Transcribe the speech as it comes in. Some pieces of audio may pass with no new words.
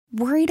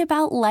Worried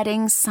about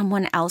letting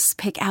someone else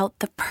pick out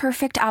the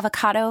perfect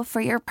avocado for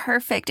your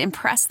perfect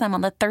impress them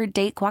on the third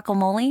date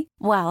guacamole?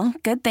 Well,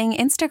 good thing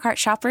Instacart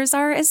shoppers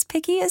are as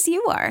picky as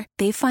you are.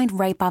 They find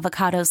ripe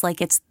avocados like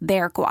it's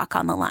their guac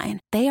on the line.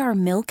 They are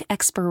milk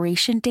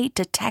expiration date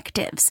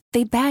detectives.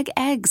 They bag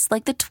eggs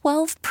like the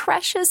 12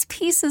 precious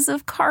pieces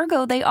of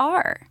cargo they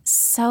are.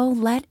 So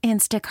let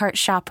Instacart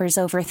shoppers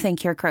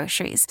overthink your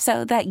groceries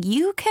so that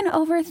you can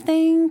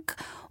overthink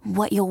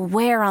what you'll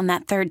wear on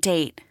that third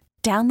date.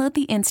 Download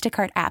the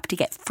Instacart app to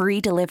get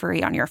free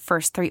delivery on your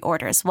first 3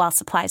 orders while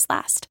supplies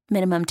last.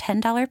 Minimum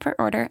 $10 per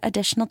order.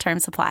 Additional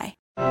terms apply.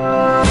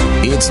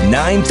 It's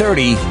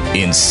 930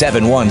 in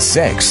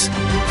 716.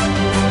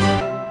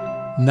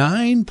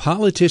 9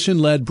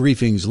 politician-led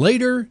briefings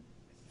later,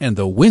 and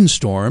the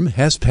windstorm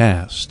has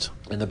passed.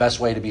 And the best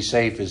way to be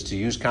safe is to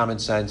use common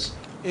sense.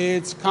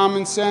 It's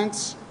common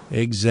sense.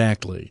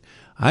 Exactly.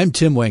 I'm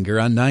Tim Wenger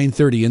on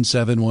 930 in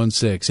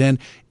 716, and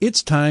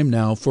it's time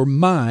now for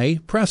my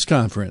press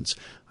conference.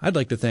 I'd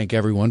like to thank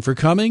everyone for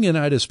coming, and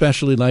I'd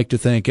especially like to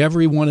thank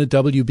everyone at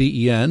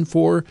WBEN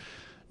for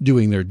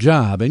doing their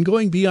job and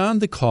going beyond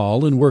the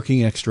call and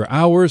working extra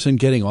hours and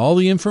getting all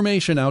the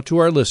information out to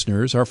our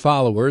listeners, our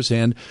followers,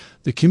 and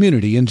the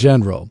community in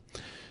general.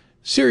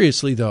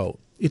 Seriously, though,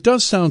 it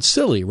does sound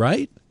silly,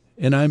 right?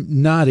 And I'm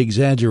not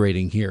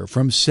exaggerating here.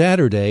 From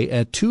Saturday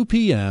at 2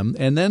 p.m.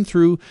 and then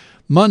through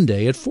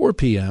Monday at 4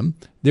 p.m.,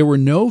 there were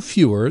no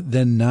fewer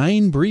than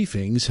 9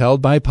 briefings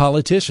held by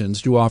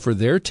politicians to offer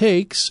their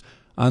takes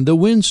on the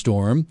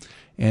windstorm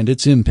and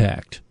its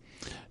impact.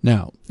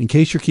 Now, in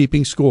case you're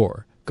keeping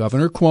score,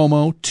 Governor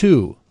Cuomo,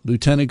 2.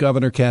 Lieutenant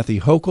Governor Kathy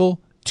Hochul,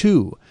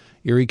 2.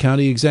 Erie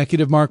County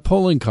Executive Mark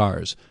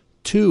Poloncarz,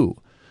 2.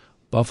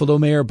 Buffalo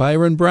Mayor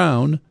Byron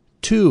Brown,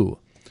 2.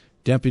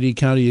 Deputy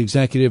County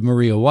Executive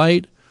Maria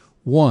White,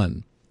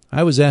 1.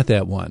 I was at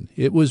that one.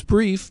 It was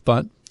brief,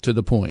 but to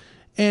the point.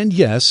 And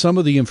yes, some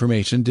of the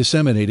information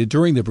disseminated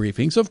during the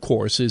briefings, of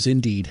course, is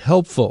indeed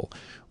helpful.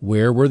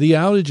 Where were the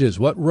outages?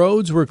 What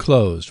roads were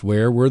closed?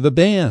 Where were the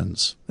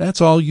bans?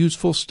 That's all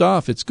useful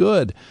stuff. It's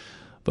good.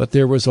 But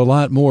there was a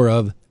lot more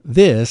of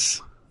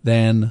this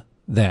than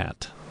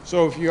that.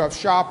 So if you have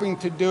shopping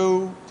to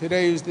do,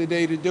 today is the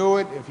day to do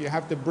it. If you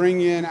have to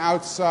bring in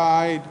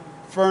outside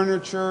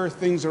furniture,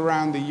 things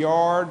around the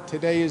yard,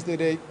 today is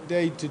the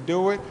day to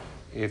do it.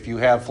 If you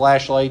have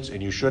flashlights,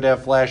 and you should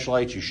have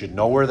flashlights, you should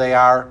know where they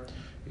are.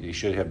 You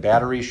should have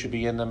batteries should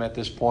be in them at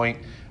this point.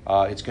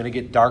 It's going to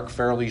get dark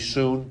fairly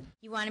soon.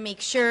 You want to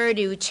make sure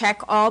to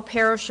check all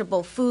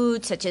perishable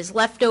foods such as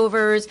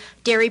leftovers,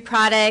 dairy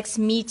products,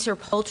 meats or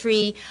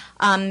poultry.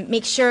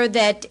 Make sure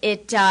that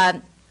it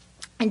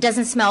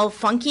doesn't smell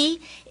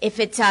funky. If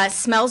it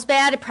smells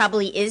bad, it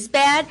probably is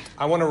bad.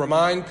 I want to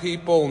remind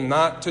people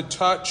not to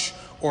touch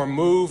or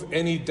move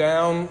any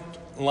down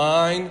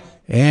line.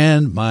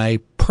 And my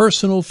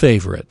personal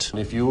favorite.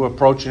 If you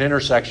approach an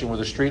intersection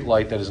with a street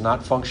light that is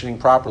not functioning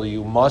properly,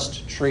 you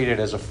must treat it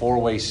as a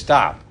 4-way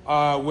stop.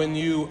 When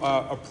you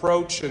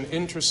approach an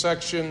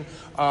intersection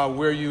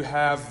where you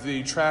have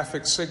the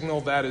traffic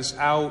signal that is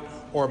out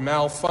or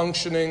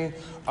malfunctioning,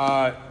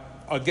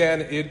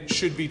 again, it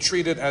should be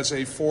treated as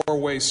a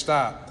 4-way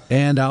stop.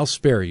 And I'll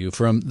spare you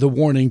from the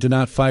warning to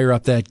not fire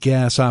up that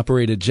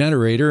gas-operated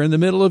generator in the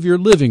middle of your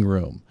living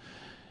room.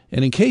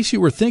 And in case you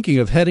were thinking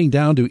of heading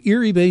down to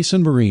Erie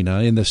Basin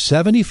Marina in the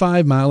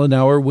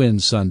 75-mile-an-hour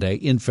wind Sunday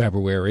in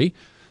February,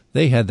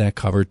 they had that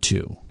covered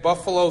too.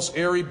 Buffalo's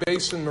Erie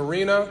Basin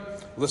Marina,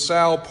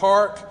 LaSalle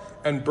Park,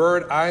 and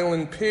Bird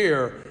Island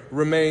Pier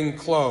remain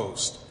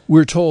closed.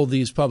 We're told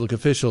these public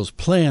officials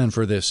plan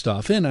for this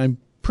stuff, and I'm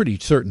pretty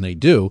certain they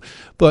do.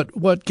 But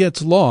what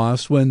gets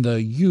lost when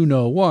the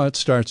you-know-what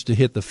starts to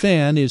hit the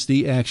fan is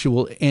the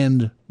actual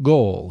end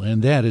goal,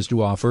 and that is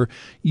to offer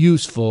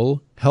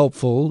useful,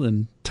 helpful,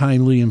 and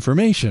timely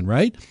information,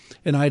 right?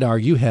 And I'd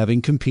argue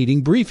having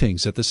competing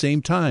briefings at the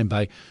same time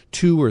by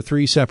 2 or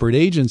 3 separate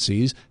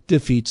agencies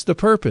defeats the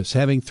purpose.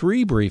 Having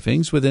 3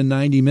 briefings within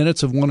 90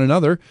 minutes of one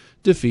another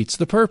defeats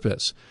the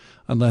purpose.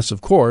 Unless,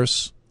 of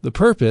course, the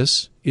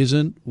purpose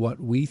isn't what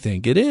we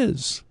think it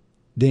is.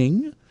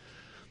 Ding.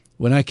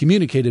 When I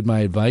communicated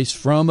my advice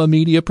from a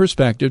media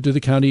perspective to the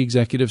county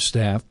executive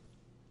staff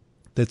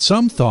that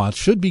some thought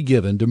should be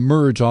given to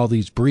merge all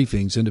these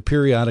briefings into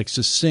periodic,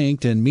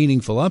 succinct, and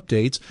meaningful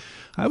updates,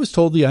 I was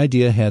told the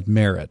idea had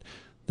merit.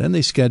 Then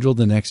they scheduled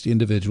the next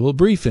individual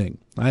briefing.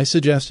 I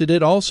suggested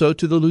it also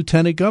to the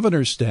lieutenant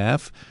governor's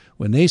staff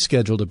when they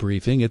scheduled a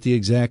briefing at the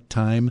exact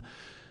time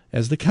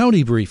as the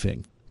county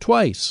briefing,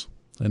 twice.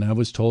 And I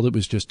was told it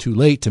was just too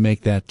late to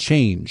make that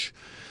change.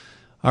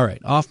 All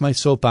right, off my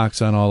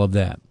soapbox on all of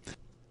that.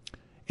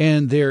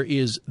 And there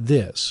is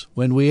this.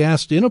 When we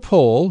asked in a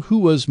poll who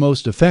was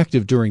most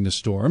effective during the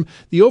storm,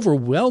 the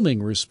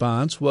overwhelming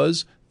response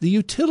was the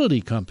utility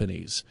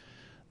companies.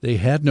 They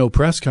had no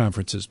press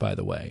conferences, by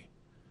the way.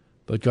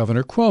 But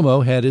Governor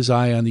Cuomo had his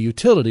eye on the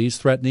utilities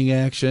threatening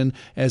action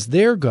as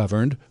they're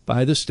governed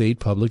by the State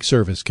Public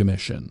Service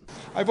Commission.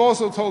 I've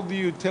also told the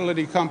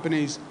utility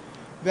companies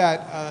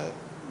that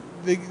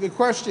the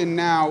question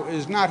now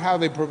is not how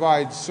they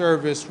provide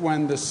service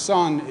when the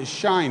sun is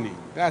shining.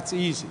 That's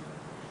easy.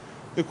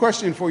 The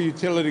question for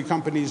utility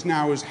companies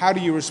now is how do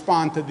you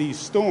respond to these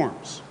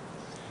storms?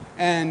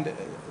 And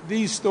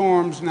these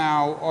storms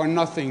now are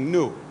nothing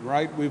new,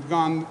 right? We've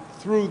gone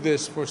through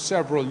this for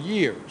several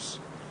years.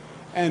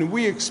 And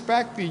we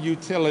expect the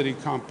utility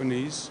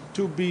companies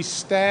to be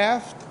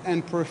staffed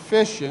and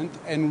proficient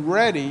and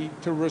ready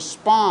to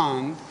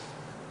respond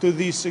to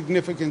these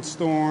significant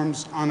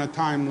storms on a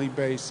timely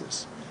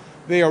basis.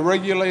 They are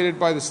regulated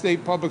by the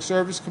State Public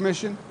Service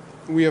Commission.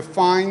 We have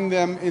fined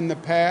them in the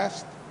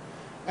past,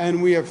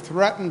 and we have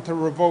threatened to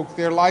revoke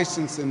their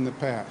license in the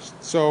past.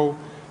 So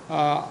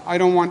I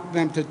don't want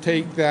them to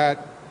take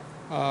that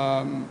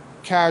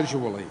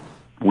casually.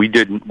 We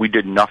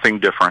did nothing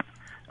different.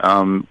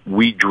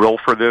 We drill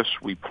for this.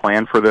 We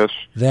plan for this.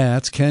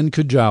 That's Ken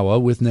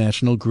Kujawa with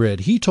National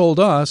Grid. He told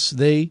us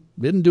they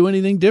didn't do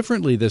anything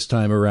differently this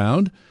time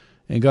around.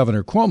 And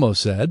Governor Cuomo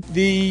said,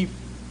 the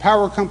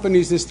power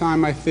companies this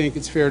time, I think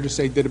it's fair to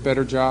say, did a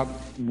better job.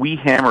 We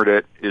hammered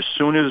it as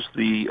soon as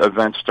the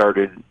event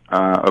started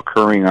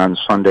occurring on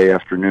Sunday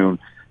afternoon.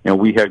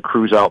 We had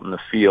crews out in the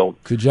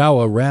field.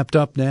 Kujawa wrapped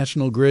up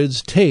National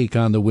Grid's take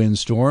on the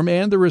windstorm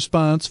and the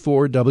response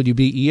for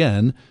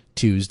WBEN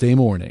Tuesday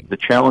morning. The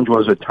challenge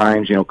was at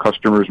times,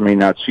 customers may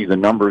not see the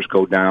numbers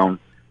go down,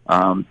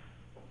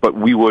 but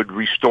we would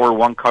restore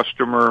one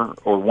customer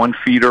or one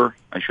feeder,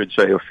 I should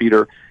say, a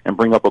feeder, and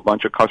bring up a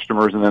bunch of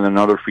customers, and then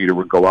another feeder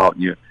would go out.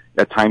 And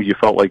at times you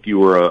felt like you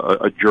were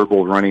a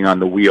gerbil running on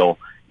the wheel,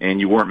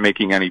 and you weren't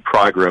making any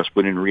progress.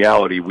 But in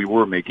reality, we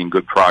were making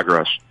good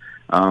progress.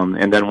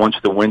 And then once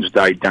the winds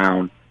died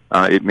down,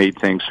 it made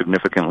things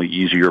significantly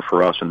easier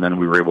for us, and then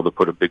we were able to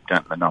put a big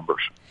dent in the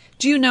numbers.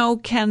 Do you know,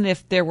 Ken,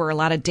 if there were a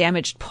lot of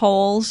damaged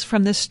poles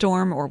from this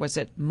storm, or was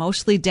it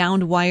mostly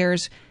downed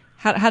wires?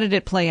 How did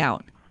it play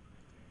out?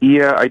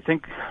 Yeah, I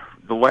think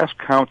the last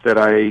count that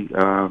I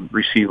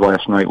received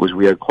last night was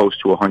we had close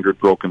to 100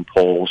 broken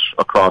poles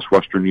across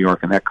western New York,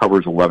 and that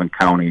covers 11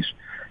 counties.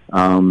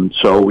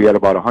 So we had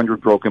about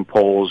 100 broken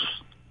poles.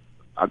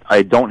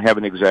 I don't have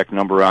an exact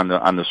number on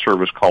the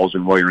service calls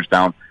and wires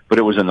down, but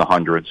it was in the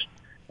hundreds.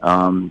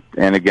 And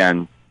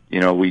again,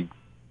 we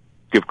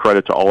give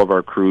credit to all of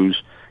our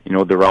crews.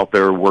 They're out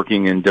there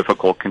working in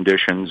difficult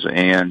conditions,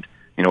 and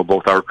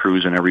both our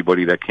crews and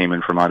everybody that came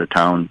in from out of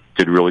town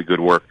did really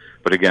good work.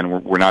 But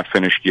again, we're not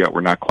finished yet.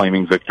 We're not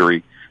claiming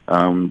victory.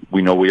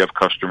 We know we have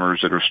customers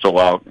that are still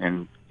out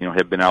and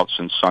have been out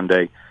since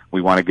Sunday.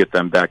 We want to get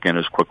them back in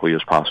as quickly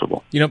as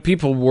possible.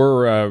 People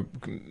were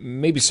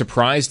maybe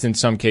surprised in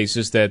some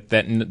cases that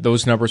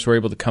those numbers were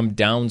able to come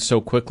down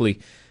so quickly.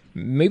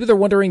 Maybe they're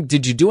wondering,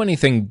 did you do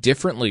anything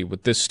differently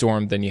with this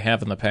storm than you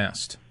have in the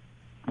past?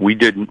 We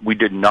did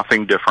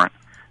nothing different.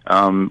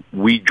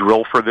 We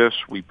drill for this.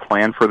 We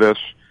plan for this.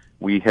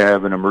 We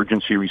have an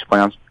emergency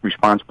response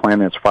plan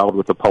that's filed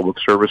with the Public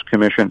Service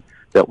Commission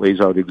that lays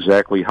out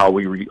exactly how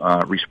we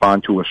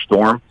respond to a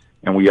storm,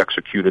 and we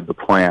executed the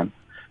plan.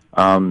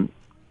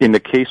 In the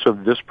case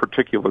of this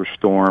particular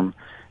storm,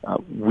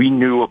 we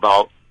knew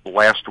about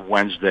last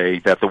Wednesday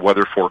that the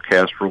weather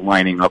forecasts were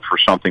lining up for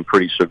something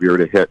pretty severe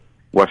to hit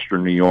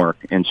western New York.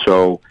 And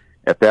so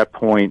at that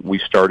point, we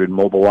started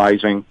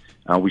mobilizing.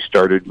 We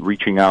started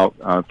reaching out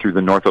through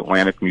the North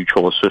Atlantic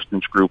Mutual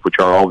Assistance Group, which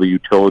are all the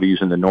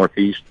utilities in the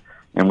Northeast,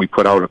 and we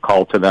put out a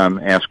call to them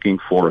asking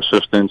for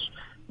assistance.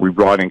 We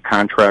brought in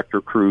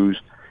contractor crews,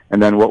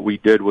 and then what we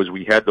did was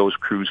we had those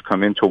crews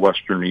come into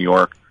western New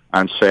York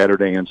on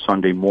Saturday and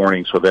Sunday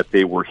morning so that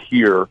they were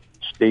here,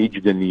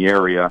 staged in the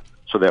area,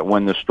 so that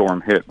when the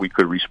storm hit, we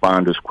could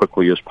respond as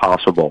quickly as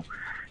possible.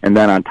 And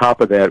then on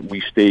top of that,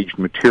 we staged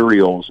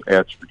materials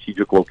at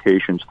strategic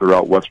locations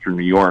throughout western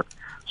New York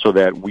so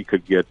that we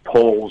could get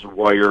poles,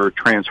 wire,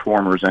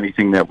 transformers,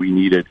 anything that we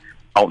needed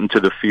out into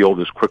the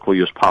field as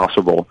quickly as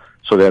possible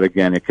so that,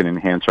 again, it can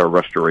enhance our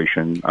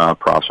restoration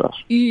process.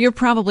 You're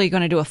probably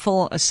going to do a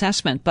full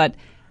assessment, but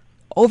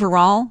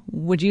overall,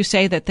 would you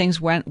say that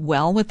things went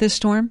well with this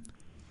storm?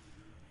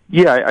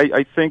 Yeah,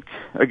 I think,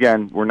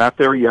 again, we're not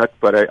there yet,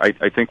 but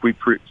I think we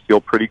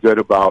feel pretty good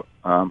about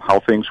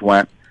how things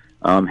went.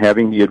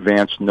 Having the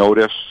advance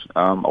notice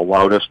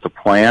allowed us to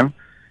plan,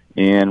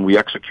 and we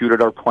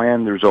executed our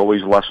plan. There's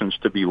always lessons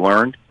to be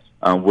learned.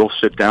 We'll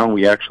sit down.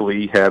 We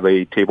actually have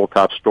a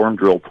tabletop storm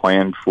drill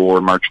planned for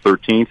March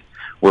 13th,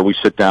 where we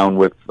sit down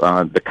with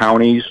the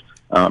counties,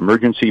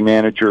 emergency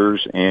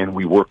managers, and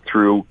we work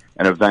through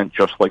an event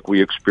just like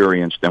we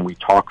experienced, and we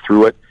talk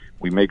through it.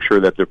 We make sure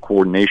that the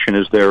coordination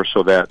is there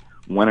so that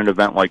when an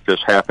event like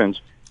this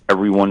happens,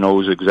 everyone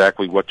knows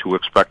exactly what to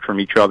expect from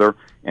each other,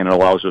 and it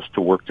allows us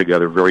to work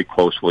together very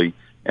closely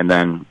and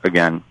then,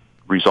 again,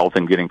 result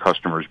in getting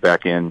customers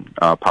back in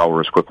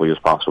power as quickly as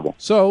possible.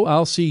 So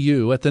I'll see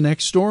you at the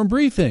next storm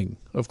briefing.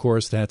 Of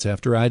course, that's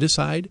after I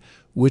decide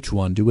which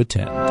one to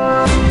attend.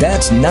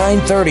 That's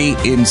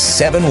 930 in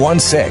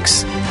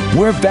 716.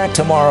 We're back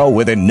tomorrow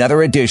with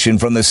another edition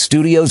from the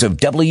studios of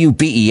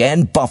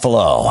WBEN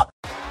Buffalo.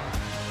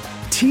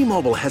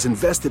 T-Mobile has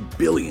invested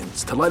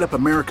billions to light up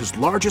America's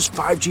largest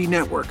 5G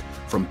network,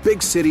 from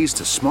big cities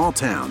to small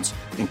towns,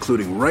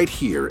 including right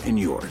here in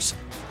yours.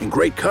 And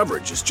great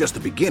coverage is just the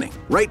beginning.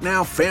 Right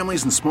now,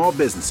 families and small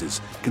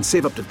businesses can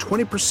save up to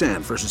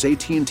 20% versus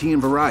AT&T and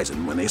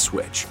Verizon when they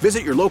switch.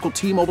 Visit your local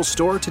T-Mobile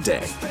store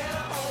today.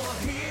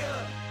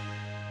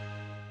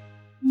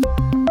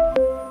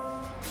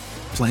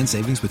 Plan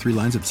savings with 3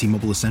 lines of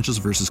T-Mobile Essentials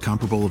versus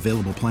comparable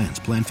available plans.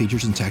 Plan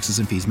features and taxes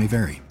and fees may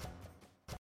vary.